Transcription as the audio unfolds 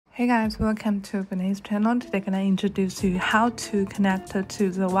Hey guys, welcome to Binize channel. Today I'm gonna introduce you how to connect to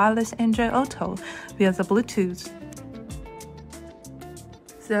the wireless Android Auto via the Bluetooth.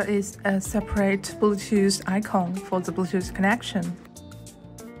 There is a separate Bluetooth icon for the Bluetooth connection.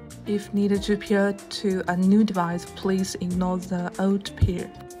 If needed to pair to a new device, please ignore the old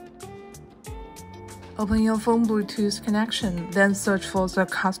pair. Open your phone Bluetooth connection, then search for the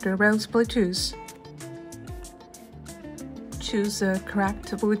CarPlay Bluetooth. Choose the correct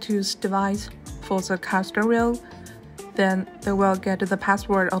Bluetooth device for the car stereo, then they will get the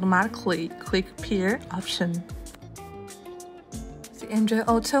password automatically. Click Pair option. The Android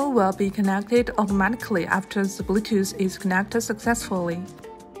Auto will be connected automatically after the Bluetooth is connected successfully.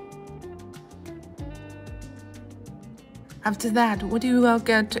 After that, what you will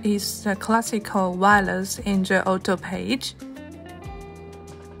get is the classical wireless Android Auto page.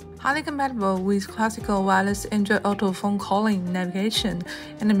 Highly compatible with classical wireless Android Auto phone calling, navigation,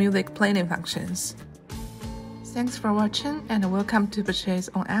 and music playing functions. Thanks for watching and welcome to purchase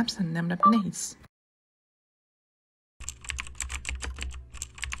on apps and Binize.